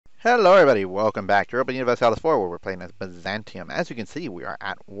Hello everybody, welcome back to Europa Universalis 4 where we're playing as Byzantium. As you can see, we are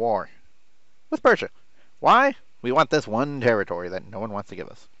at war with Persia. Why? We want this one territory that no one wants to give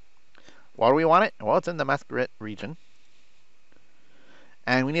us. Why do we want it? Well, it's in the Mascaret region.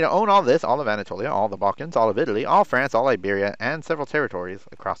 And we need to own all this, all of Anatolia, all the Balkans, all of Italy, all France, all Iberia, and several territories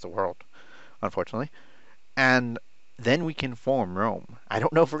across the world, unfortunately. And then we can form Rome. I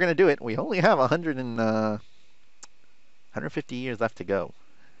don't know if we're going to do it. We only have 150 years left to go.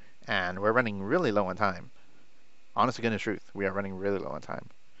 And we're running really low on time. Honest to goodness truth, we are running really low on time.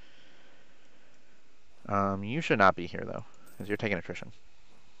 You should not be here, though, because you're taking attrition.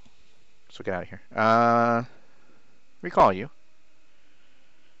 So get out of here. Recall you.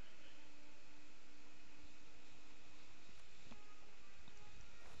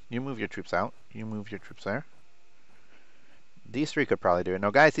 You move your troops out. You move your troops there. These three could probably do it. No,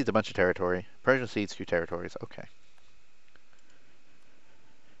 Guy cedes a bunch of territory. Persia cedes 2 territories. Okay.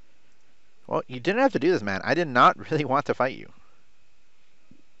 Well, you didn't have to do this, man. I did not really want to fight you.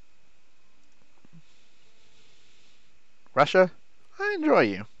 Russia, I enjoy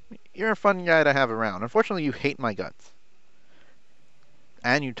you. You're a fun guy to have around. Unfortunately, you hate my guts.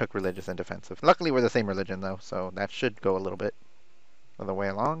 And you took religious and defensive. Luckily, we're the same religion, though, so that should go a little bit of the way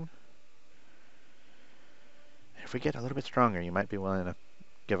along. If we get a little bit stronger, you might be willing to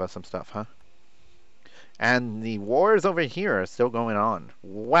give us some stuff, huh? And the wars over here are still going on.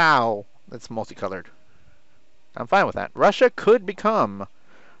 Wow! That's multicolored. I'm fine with that. Russia could become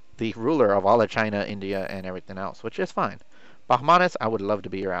the ruler of all of China, India, and everything else, which is fine. Bahmanis, I would love to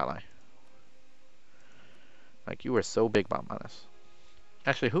be your ally. Like, you are so big, Bahmanis.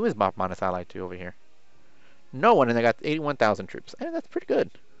 Actually, who is Bahmanis allied to over here? No one, and they got 81,000 troops. And that's pretty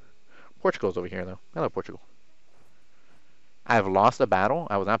good. Portugal's over here, though. Hello, Portugal. I have lost a battle?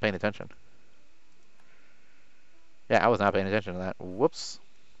 I was not paying attention. Yeah, I was not paying attention to that. Whoops.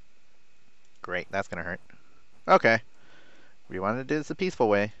 Great, that's gonna hurt. Okay. We wanted to do this the peaceful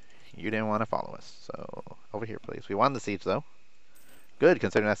way. You didn't want to follow us. So, over here, please. We won the siege, though. Good,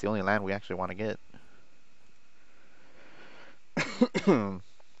 considering that's the only land we actually want to get.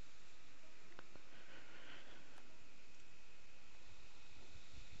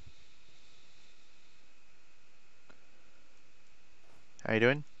 How you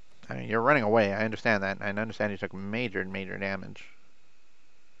doing? I mean, you're running away. I understand that. I understand you took major damage.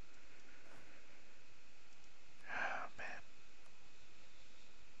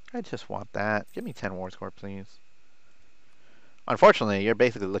 I just want that. Give me 10 war score, please. Unfortunately, you're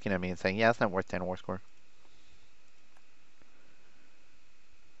basically looking at me and saying, yeah, it's not worth 10 war score.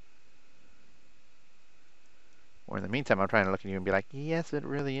 Or in the meantime, I'm trying to look at you and be like, yes, it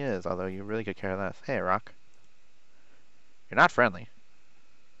really is. Although you really could care less. Hey, Rock. You're not friendly.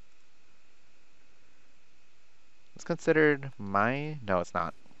 It's considered my... No, it's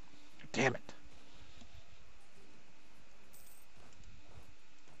not. Damn it.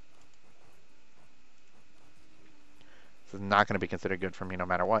 This is not going to be considered good for me no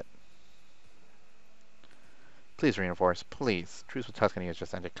matter what. Please reinforce. Please. Truce with Tuscany has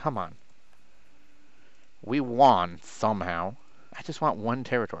just ended. Come on. We won somehow. I just want one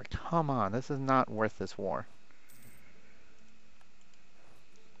territory. Come on. This is not worth this war.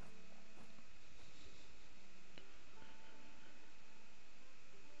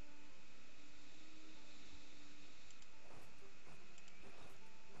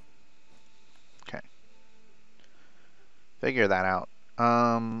 Figure that out.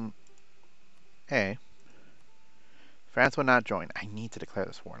 Hey. France would not join. I need to declare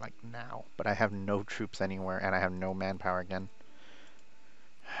this war, like, now. But I have no troops anywhere, and I have no manpower again.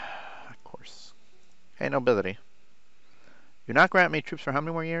 Of course. Hey, nobility. You not grant me troops for how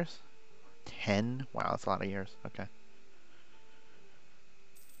many more years? 10? Wow, that's a lot of years. Okay.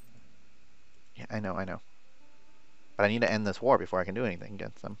 Yeah, I know. But I need to end this war before I can do anything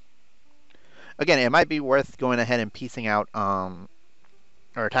against them. Again, it might be worth going ahead and piecing out, or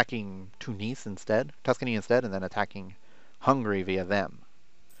attacking Tunis instead, Tuscany instead, and then attacking Hungary via them.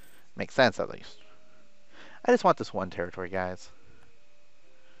 Makes sense, at least. I just want this one territory, guys.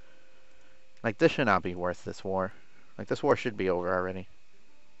 Like, this should not be worth this war. Like, this war should be over already.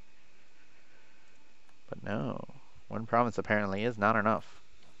 But no. One province apparently is not enough.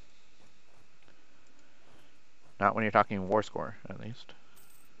 Not when you're talking war score, at least.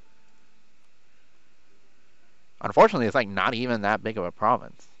 Unfortunately, it's like not even that big of a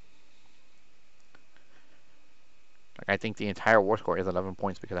province. Like, I think the entire war score is 11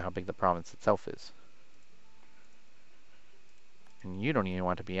 points because of how big the province itself is. And you don't even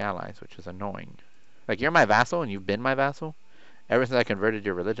want to be allies, which is annoying. Like, you're my vassal and you've been my vassal. Ever since I converted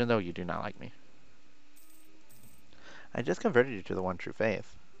your religion, though, you do not like me. I just converted you to the one true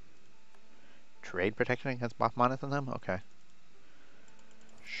faith. Trade protection against buff monas in them? Okay.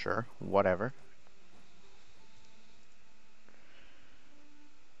 Sure, whatever.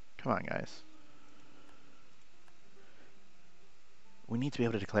 Come on, guys. We need to be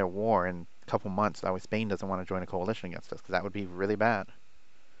able to declare war in a couple months. That way Spain doesn't want to join a coalition against us, because that would be really bad.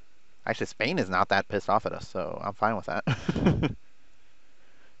 Actually, Spain is not that pissed off at us, so I'm fine with that.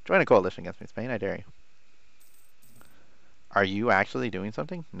 Join a coalition against me, Spain. I dare you. Are you actually doing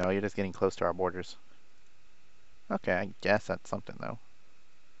something? No, you're just getting close to our borders. Okay, I guess that's something, though.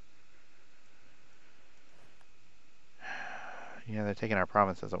 Yeah, they're taking our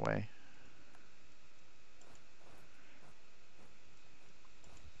provinces away.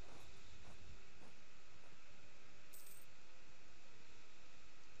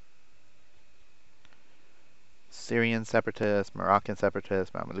 Syrian separatists, Moroccan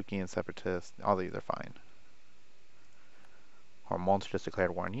separatists, Mamlukian separatists, all these are fine. Hormones just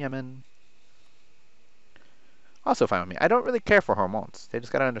declared war in Yemen. Also fine with me. I don't really care for hormones. They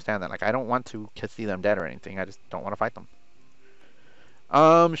just gotta understand that. Like, I don't want to see them dead or anything. I just don't want to fight them.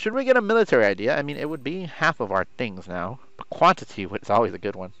 Should we get a military idea? I mean, it would be half of our things now. But quantity is always a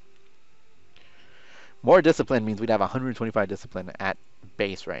good one. More discipline means we'd have 125 discipline at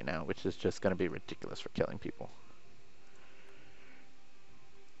base right now, which is just going to be ridiculous for killing people.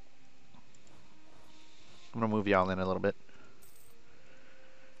 I'm going to move y'all in a little bit.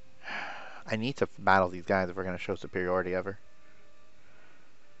 I need to battle these guys if we're going to show superiority ever.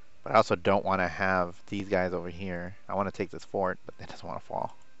 But I also don't want to have these guys over here. I want to take this fort, but it doesn't want to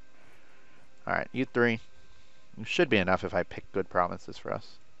fall. Alright, you three. You should be enough if I pick good provinces for us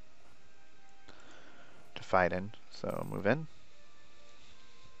to fight in. So move in.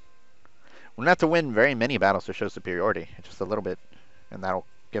 We don't have to win very many battles to show superiority. Just a little bit. And that'll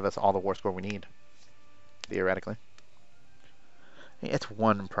give us all the war score we need. Theoretically. It's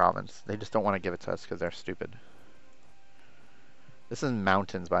one province. They just don't want to give it to us because they're stupid. This is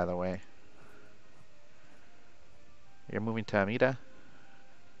mountains, by the way. You're moving to Amida?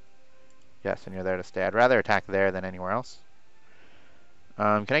 Yes, and you're there to stay. I'd rather attack there than anywhere else.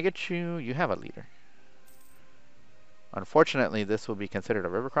 Can I get you... You have a leader. Unfortunately, this will be considered a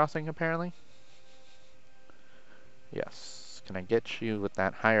river crossing, apparently. Yes. Can I get you with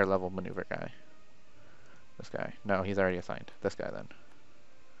that higher level maneuver guy? This guy. No, he's already assigned. This guy, then.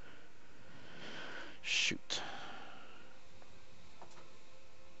 Shoot.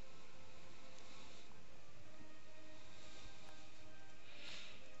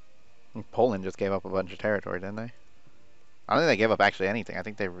 Poland just gave up a bunch of territory, didn't they? I don't think they gave up actually anything. I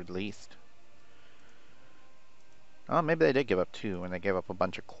think they released. Oh, maybe they did give up 2, and they gave up a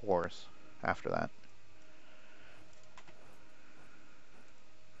bunch of cores after that.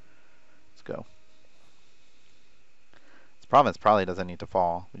 Let's go. This province probably doesn't need to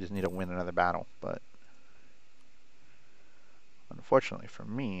fall. We just need to win another battle, but unfortunately for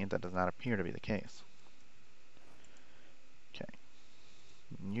me, that does not appear to be the case. Okay.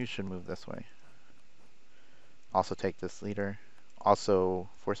 You should move this way. Also take this leader. Also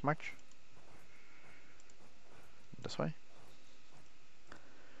force march. This way.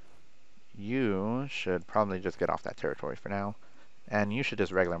 You should probably just get off that territory for now. And you should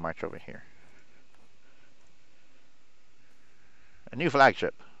just regular march over here. A new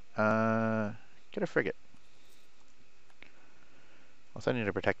flagship. Get a frigate. Also, I need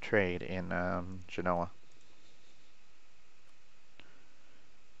to protect trade in Genoa.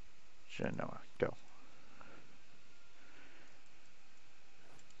 Genoa, go.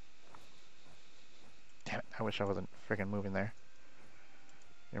 Damn it, I wish I wasn't friggin' moving there.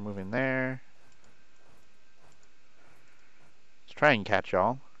 You're moving there. Let's try and catch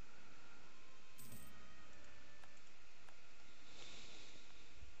y'all.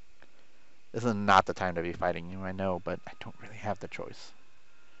 This is not the time to be fighting you, I know, but I don't really have the choice.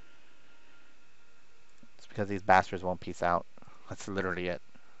 It's because these bastards won't peace out. That's literally it.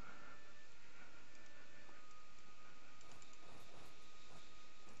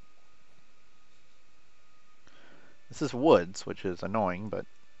 This is woods, which is annoying, but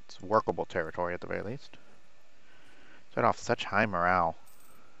it's workable territory at the very least. Start off such high morale.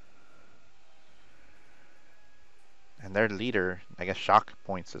 And their leader, I guess shock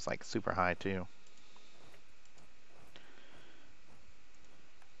points is like super high too.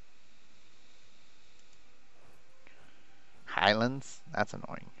 Highlands? That's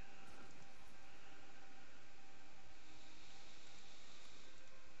annoying.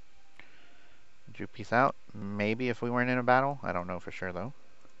 Would you peace out? Maybe if we weren't in a battle. I don't know for sure though.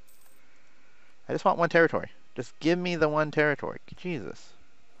 I just want one territory. Just give me the one territory. Jesus.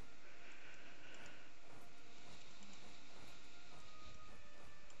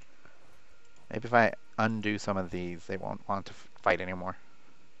 Maybe if I undo some of these, they won't want to fight anymore.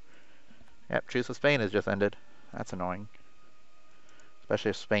 Yep, truce with Spain has just ended. That's annoying. Especially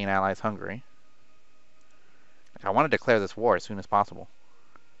if Spain allies Hungary. I want to declare this war as soon as possible.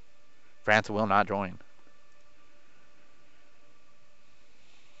 France will not join.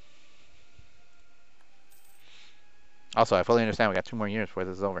 Also, I fully understand we got 2 more years before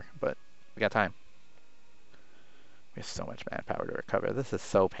this is over, but we got time. We have so much manpower to recover. This is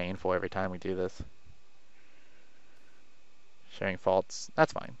so painful every time we do this. Sharing faults.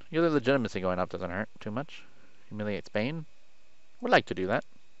 That's fine. Your legitimacy going up doesn't hurt too much. Humiliate Spain. Would like to do that.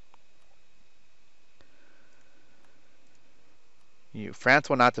 France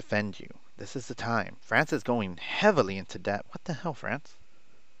will not defend you. This is the time. France is going heavily into debt. What the hell, France?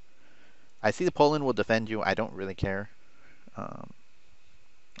 I see the Poland will defend you. I don't really care.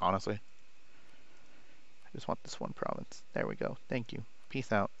 Honestly. I just want this one province. There we go. Thank you.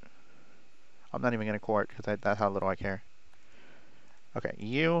 Peace out. I'm not even going to court because that's how little I care. Okay,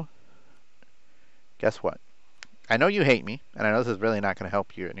 you. Guess what? I know you hate me, and I know this is really not going to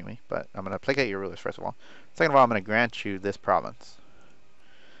help you anyway, but I'm going to placate your rulers first of all. Second of all, I'm going to grant you this province.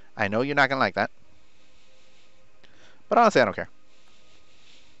 I know you're not going to like that. But honestly, I don't care.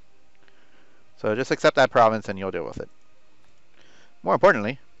 So just accept that province and you'll deal with it. More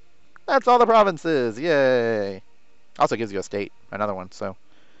importantly, that's all the provinces. Yay. Also gives you a state, another one, so.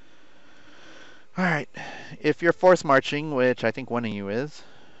 Alright. If you're force marching, which I think one of you is,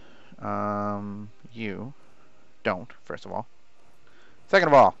 you don't, first of all. Second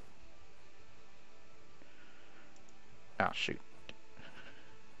of all. Oh, shoot.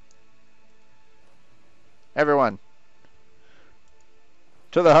 Everyone.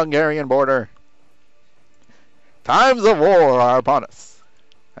 To the Hungarian border. Times of war are upon us.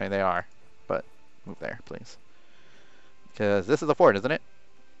 I mean, they are. But move there, please. Because this is a fort, isn't it?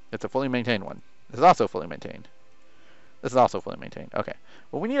 It's a fully maintained one. This is also fully maintained. This is also fully maintained. Okay.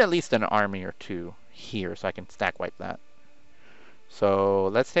 Well, we need at least an army or two here so I can stack wipe that. So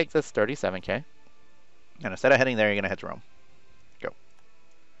let's take this 37k. And instead of heading there, you're going to head to Rome. Go.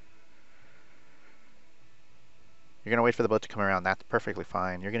 You're going to wait for the boat to come around. That's perfectly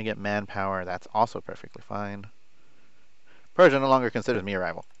fine. You're going to get manpower. That's also perfectly fine. Persia no longer considers me a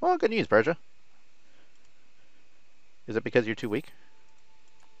rival. Well, good news, Persia. Is it because you're too weak?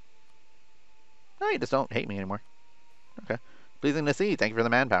 No, you just don't hate me anymore. Okay. Pleasing to see. Thank you for the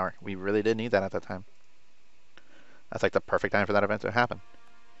manpower. We really did need that at that time. That's like the perfect time for that event to happen.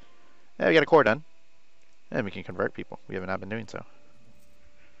 Yeah, we got a core done. And we can convert people. We have not been doing so.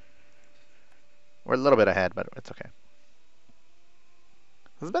 We're a little bit ahead, but it's okay.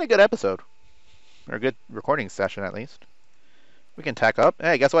 This has been a good episode. Or a good recording session, at least. We can tack up.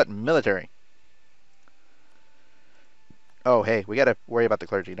 Hey, guess what? Military. Oh, hey, we gotta worry about the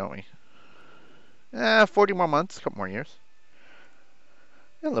clergy, don't we? 40 more months, a couple more years.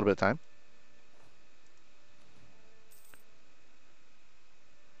 Yeah, a little bit of time.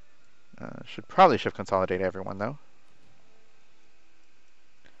 Should probably shift consolidate everyone, though.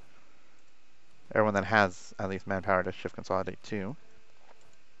 Everyone that has at least manpower to shift consolidate too.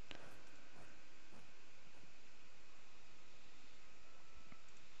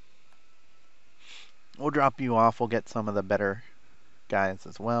 We'll drop you off. We'll get some of the better guys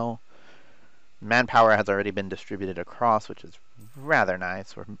as well. Manpower has already been distributed across, which is rather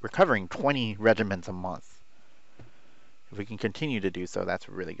nice. We're recovering 20 regiments a month. If we can continue to do so, that's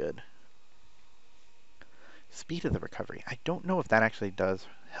really good. Speed of the recovery. I don't know if that actually does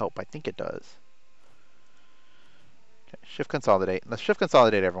help. I think it does. Okay, shift consolidate. Let's shift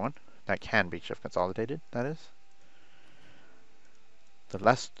consolidate everyone. That can be shift consolidated, that is. The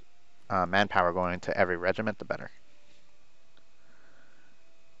less manpower going into every regiment, the better.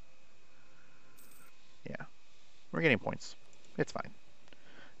 Yeah. We're getting points. It's fine.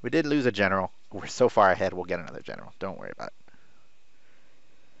 We did lose a general. We're so far ahead, we'll get another general. Don't worry about it.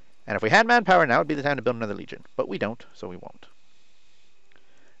 And if we had manpower, now would be the time to build another legion. But we don't, so we won't.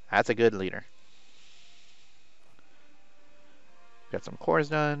 That's a good leader. Got some cores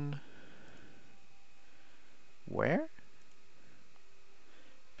done. Where?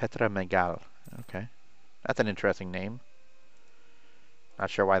 Petra Megal. Okay. That's an interesting name.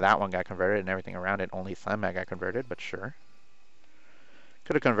 Not sure why that one got converted and everything around it. Only Thamag got converted, but sure.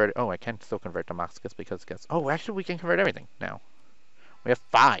 Could have converted. Oh, I can still convert Damascus because guess. Oh, actually, we can convert everything now. We have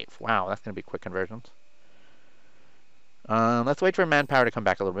 5. Wow, that's going to be quick conversions. Let's wait for manpower to come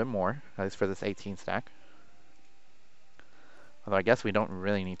back a little bit more, at least for this 18 stack. Although I guess we don't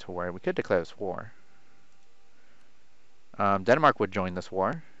really need to worry. We could declare this war. Denmark would join this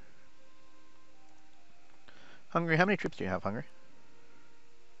war. Hungary, how many troops do you have, Hungary?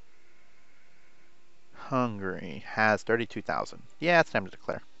 Hungary has 32,000. Yeah, it's time to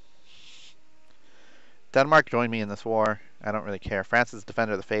declare. Denmark joined me in this war. I don't really care. France is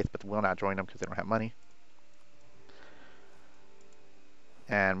defender of the faith, but will not join them because they don't have money.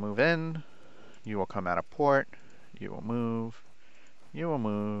 And move in. You will come out of port. You will move. You will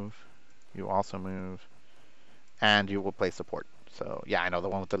move. You will also move. And you will place support. So, yeah, I know, the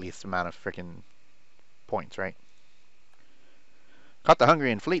one with the least amount of freaking points, right? Caught the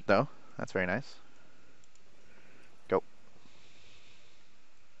Hungarian fleet, though. That's very nice. Go.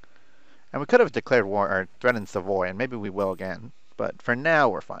 And we could have declared war, or threatened Savoy, and maybe we will again. But for now,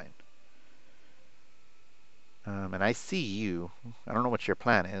 we're fine. And I see you. I don't know what your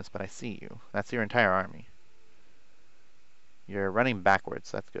plan is, but I see you. That's your entire army. You're running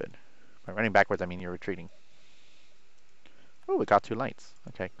backwards. That's good. By running backwards, I mean you're retreating. Oh, we got 2 lights.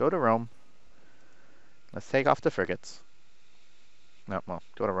 Okay, go to Rome. Let's take off the frigates. No, well,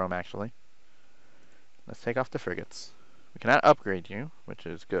 go to Rome, actually. Let's take off the frigates. We cannot upgrade you, which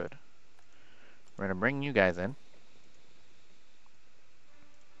is good. We're going to bring you guys in.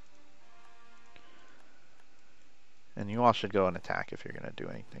 And you all should go and attack if you're going to do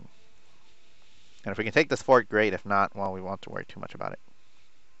anything. And if we can take this fort, great. If not, well, we won't have to worry too much about it.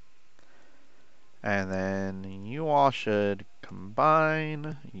 And then you all should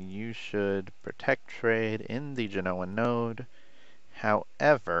combine. You should protect trade in the Genoan node.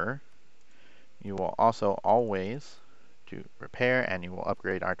 However, you will also always do repair, and you will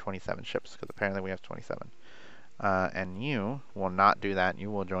upgrade our 27 ships, because apparently we have 27. And you will not do that.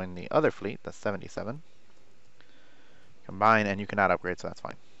 You will join the other fleet, the 77. Combine, and you cannot upgrade, so that's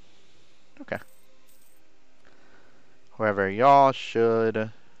fine. Okay. However, y'all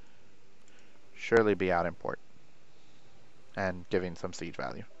should surely be out in port and giving some siege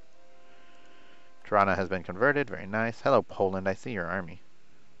value. Tirana has been converted. Very nice. Hello, Poland. I see your army.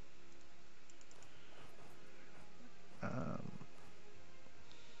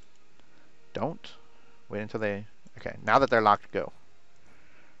 Don't wait until they... Okay, now that they're locked, go.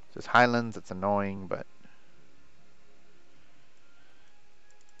 This is Highlands. It's annoying, but...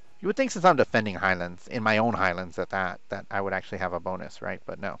 You would think since I'm defending Highlands, in my own Highlands, that I would actually have a bonus, right?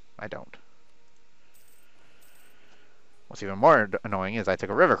 But no, I don't. What's even more annoying is I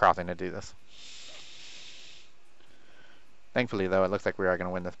took a river crossing to do this. Thankfully, though, it looks like we are going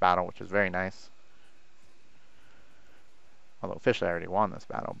to win this battle, which is very nice. Although officially I already won this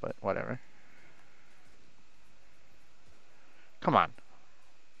battle, but whatever. Come on.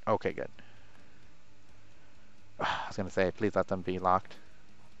 Okay, good. I was going to say, please let them be locked.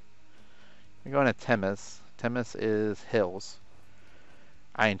 You're going to Temis. Temis is hills.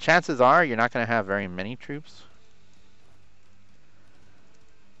 And chances are you're not going to have very many troops.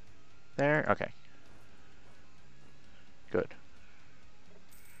 There? Okay. Good.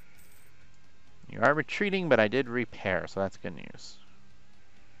 You are retreating, but I did repair, so that's good news.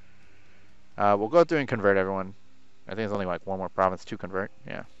 We'll go through and convert everyone. I think there's only like one more province to convert.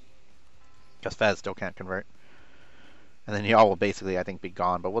 Yeah. Because Fez still can't convert. And then y'all will basically, I think, be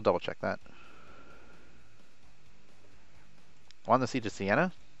gone, but we'll double check that. Won the siege of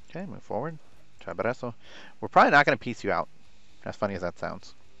Siena. Okay, move forward. Trabaresso. We're probably not going to piece you out. As funny as that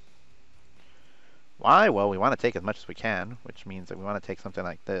sounds. Why? Well, we want to take as much as we can, which means that we want to take something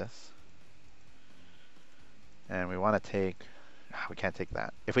like this. And we want to take... we can't take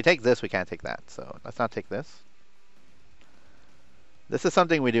that. If we take this, we can't take that. So let's not take this. This is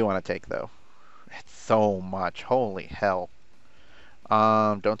something we do want to take, though. It's so much. Holy hell.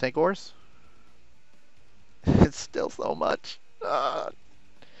 Don't take ores. It's still so much.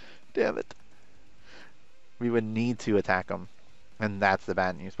 Damn it. We would need to attack them. And that's the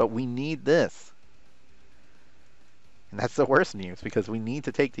bad news. But we need this. And that's the worst news, because we need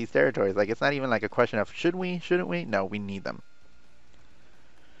to take these territories. Like, it's not even like a question of should we, shouldn't we? No, we need them.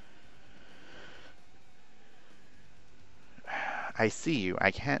 I see you.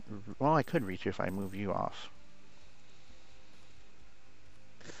 I can't... Well, I could reach you if I move you off.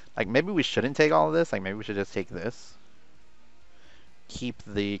 Like, maybe we shouldn't take all of this. Like, maybe we should just take this. Keep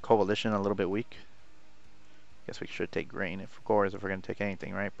the coalition a little bit weak. Guess we should take grain, of course, if we're going to take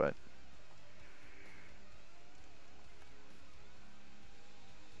anything, right? But...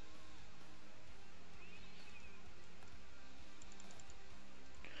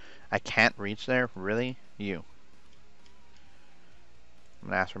 I can't reach there? Really? You. I'm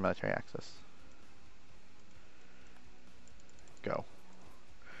going to ask for military access. Go.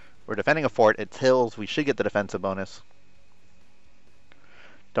 We're defending a fort. It's hills. We should get the defensive bonus.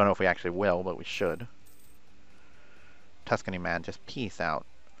 Don't know if we actually will, but we should. Tuscany, man, just peace out.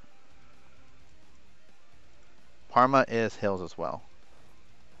 Parma is hills as well.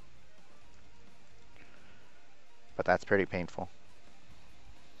 but that's pretty painful.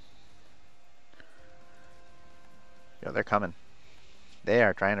 Yo, they're coming. They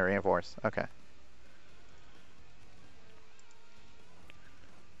are trying to reinforce. Okay.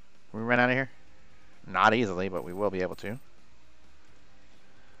 We run out of here? Not easily, but we will be able to.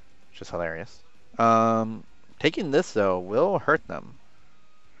 Which is hilarious. Taking this, though, will hurt them.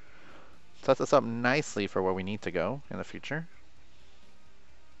 Sets us up nicely for where we need to go in the future.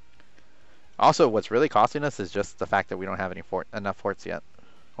 Also, what's really costing us is just the fact that we don't have enough forts yet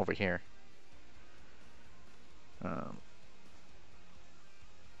over here.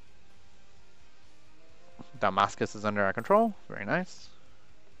 Damascus is under our control. Very nice.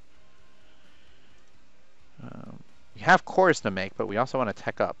 We have cores to make, but we also want to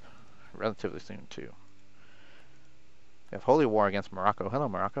tech up relatively soon, too. We have Holy War against Morocco. Hello,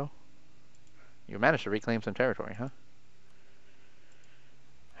 Morocco. You managed to reclaim some territory, huh?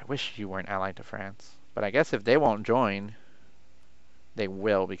 I wish you weren't allied to France. But I guess if they won't join, they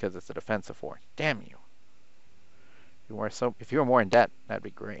will because it's a defensive war. Damn you. If you were more in debt, that'd be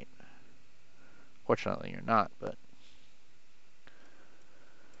great. Fortunately, you're not, but...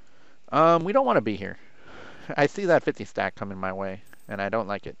 we don't want to be here. I see that 50 stack coming my way, and I don't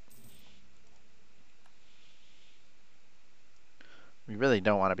like it. We really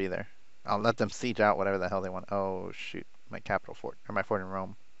don't want to be there. I'll let them siege out whatever the hell they want. Oh, shoot. My capital fort, or my fort in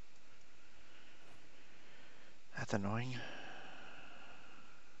Rome. That's annoying.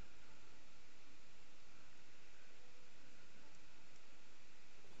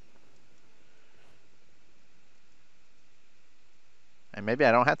 And maybe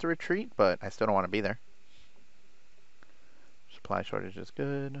I don't have to retreat, but I still don't want to be there. Supply shortage is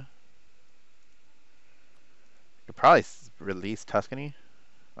good. Could probably release Tuscany.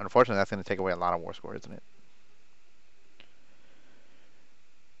 Unfortunately, that's going to take away a lot of war score, isn't it?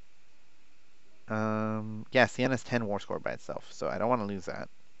 Yeah, Siena's 10 war score by itself, so I don't want to lose that.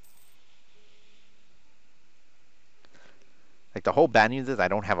 Like, the whole bad news is I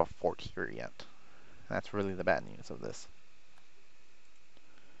don't have a fort here yet. That's really the bad news of this.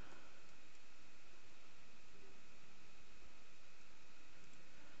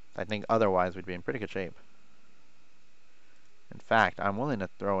 I think otherwise we'd be in pretty good shape. In fact, I'm willing to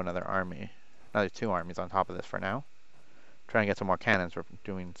throw another 2 armies on top of this for now. Try and get some more cannons for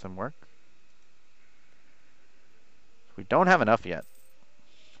doing some work. We don't have enough yet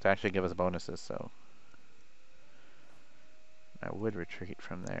to actually give us bonuses, so I would retreat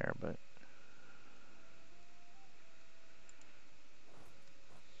from there, but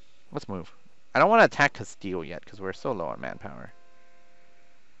let's move. I don't want to attack Castile yet because we're so low on manpower.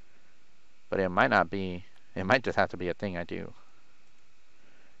 But it might not be. It might just have to be a thing I do.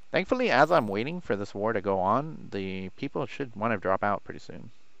 Thankfully, as I'm waiting for this war to go on, the people should want to drop out pretty soon.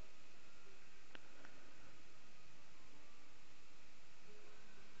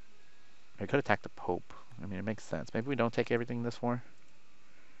 I could attack the Pope. I mean, it makes sense. Maybe we don't take everything this war.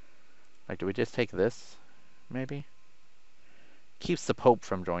 Like, do we just take this? Maybe? Keeps the Pope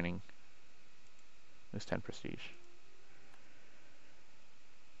from joining. Lose 10 prestige.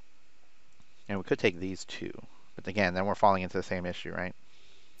 And we could take these two. But again, then we're falling into the same issue, right?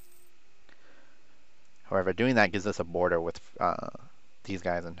 However, doing that gives us a border with these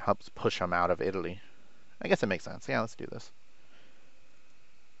guys and helps push them out of Italy. I guess it makes sense. Yeah, let's do this.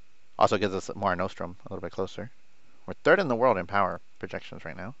 Also gives us Mare Nostrum a little bit closer. We're 3rd in the world in power projections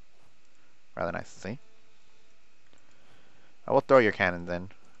right now. Rather nice to see. I will throw your cannons in.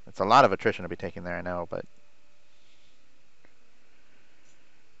 It's a lot of attrition to be taken there, I know, but...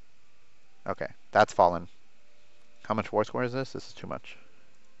 Okay, that's fallen. How much war score is this? This is too much.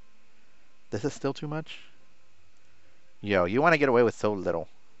 This is still too much? Yo, you want to get away with so little.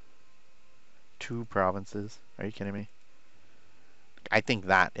 2 provinces? Are you kidding me? I think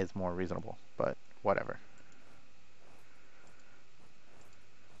that is more reasonable, but whatever.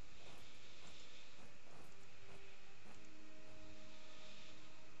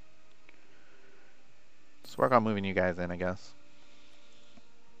 Let's work on moving you guys in, I guess.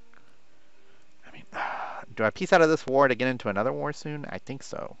 I mean, do I peace out of this war to get into another war soon? I think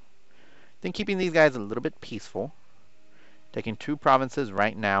so. I think keeping these guys a little bit peaceful, taking 2 provinces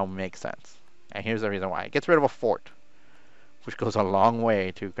right now makes sense. And here's the reason why. It gets rid of a fort, which goes a long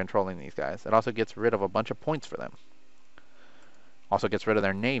way to controlling these guys. It also gets rid of a bunch of points for them. Also gets rid of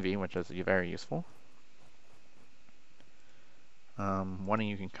their navy, which is very useful. One of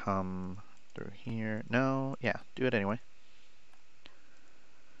you can come through here. No, yeah, do it anyway.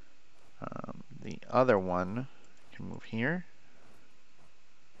 The other one can move here.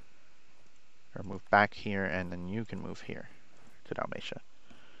 Or move back here, and then you can move here to Dalmatia.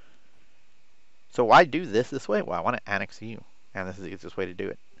 So why do this way? Well, I want to annex you, and this is the easiest way to do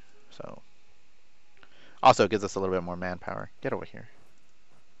it. So, also it gives us a little bit more manpower. Get over here.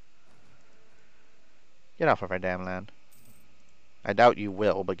 Get off of our damn land. I doubt you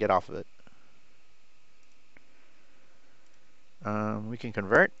will, but get off of it. We can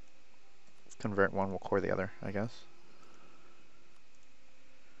convert. Let's convert one, we'll core the other, I guess.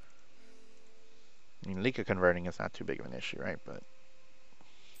 I mean, Lika converting is not too big of an issue, right? But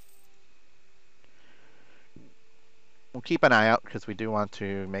we'll keep an eye out because we do want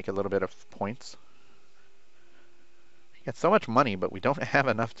to make a little bit of points. We got so much money, but we don't have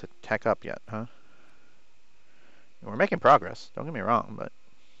enough to tech up yet, huh? We're making progress, don't get me wrong, but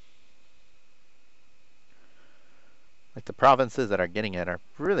like the provinces that are getting it are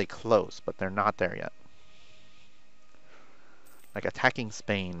really close, but they're not there yet. Like attacking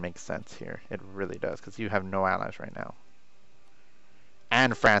Spain makes sense here. It really does, because you have no allies right now.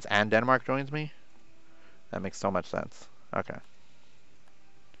 And France and Denmark joins me? That makes so much sense. Okay.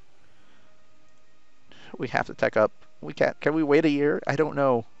 We have to tech up. We can't. Can we wait a year? I don't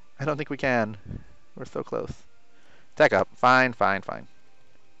know. I don't think we can. We're so close. Tech up. Fine, fine, fine.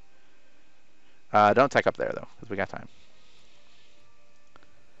 Don't tech up there, though, because we got time.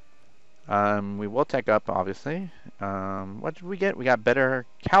 We will tech up, obviously. What did we get? We got better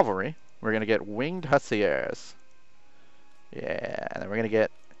cavalry. We're going to get winged hussars. Yeah, and then we're going to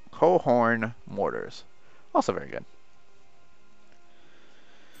get cohorn mortars. Also very good.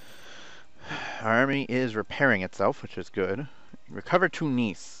 Our army is repairing itself, which is good. Recover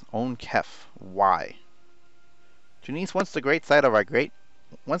Tunis. Own Kef. Why? Tunis once the site of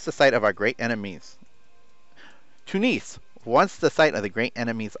our great enemies. Tunis, once the site of the great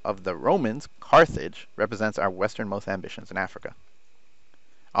enemies of the Romans, Carthage represents our westernmost ambitions in Africa.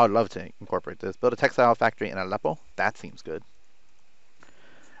 I would love to incorporate this. Build a textile factory in Aleppo. That seems good.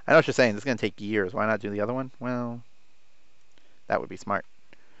 I know what you're saying. This is going to take years. Why not do the other one? Well, that would be smart.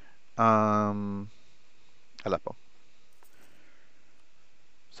 Aleppo.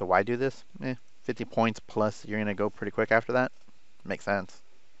 So why do this? 50 points plus you're going to go pretty quick after that. Makes sense.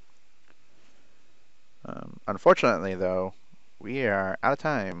 Unfortunately, though, we are out of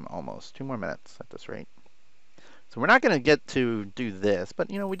time almost. 2 more minutes at this rate. So we're not going to get to do this,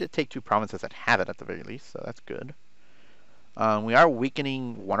 but, you know, we did take 2 provinces that have it at the very least, so that's good. We are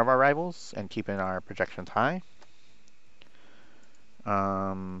weakening one of our rivals and keeping our projections high.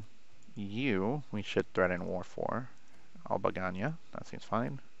 We should threaten war for. Albagania, that seems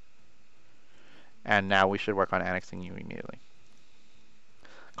fine. And now we should work on annexing you immediately.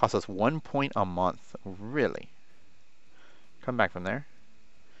 Costs us 1 point a month. Really? Come back from there.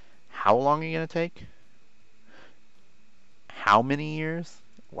 How long are you going to take? How many years?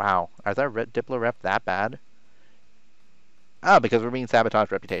 Wow. Is our Diplo rep that bad? Oh, because we're being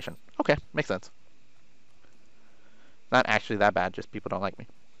sabotaged reputation. Okay, makes sense. Not actually that bad, just people don't like me.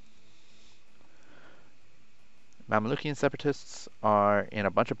 Mamlukian separatists are in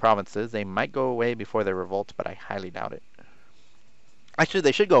a bunch of provinces. They might go away before they revolt, but I highly doubt it. Actually,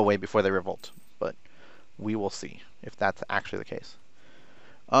 they should go away before they revolt, but we will see if that's actually the case.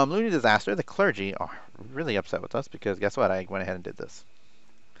 Loony disaster. The clergy are really upset with us because guess what? I went ahead and did this.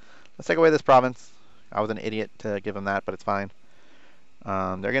 Let's take away this province. I was an idiot to give them that, but it's fine.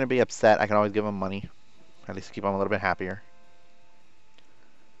 They're going to be upset. I can always give them money. At least keep them a little bit happier.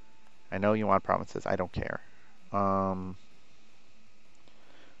 I know you want provinces. I don't care. You're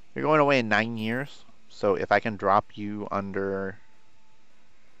going away in 9 years. So if I can drop you under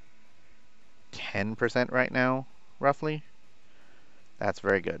 10% right now, roughly, that's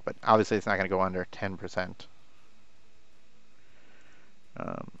very good. But obviously it's not going to go under 10%.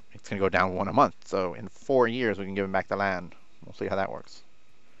 It's going to go down 1 a month. So in 4 years we can give him back the land. We'll see how that works.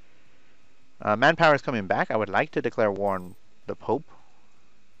 Manpower is coming back. I would like to declare war on the Pope,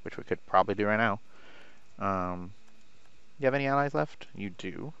 which we could probably do right now. You have any allies left? You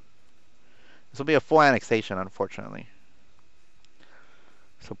do. This will be a full annexation, unfortunately.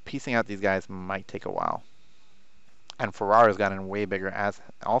 So piecing out these guys might take a while. And Ferrara's gotten way bigger, as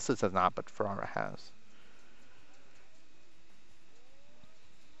Alsace has not, but Ferrara has.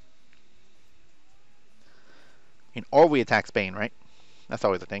 Or we attack Spain, right? That's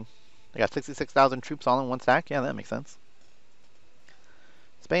always a thing. They got 66,000 troops all in one stack. Yeah, that makes sense.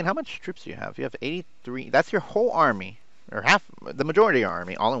 Spain, how much troops do you have? You have 83. That's your whole army. Or half, the majority of your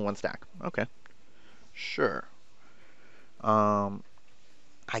army, all in one stack. Okay. Sure.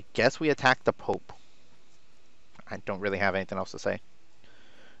 I guess we attack the Pope. I don't really have anything else to say.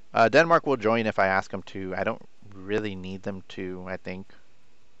 Denmark will join if I ask them to. I don't really need them to, I think.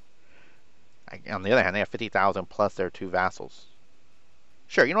 On the other hand, they have 50,000 plus their 2 vassals.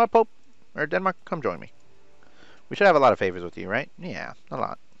 Sure, you know what, Pope? Or Denmark, come join me. We should have a lot of favors with you, right? Yeah, a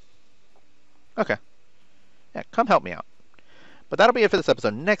lot. Okay. Yeah, come help me out. But that'll be it for this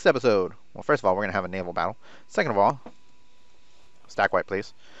episode. Next episode, well, first of all, we're going to have a naval battle. Second of all, stack white,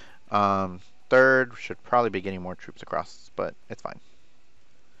 please. Third, should probably be getting more troops across, but it's fine.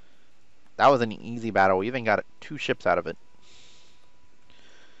 That was an easy battle. We even got 2 ships out of it.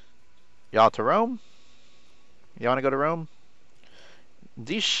 Y'all to Rome? You want to go to Rome?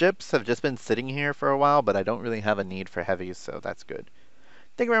 These ships have just been sitting here for a while, but I don't really have a need for heavies, so that's good.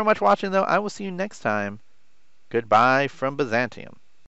 Thank you very much for watching, though. I will see you next time. Goodbye from Byzantium.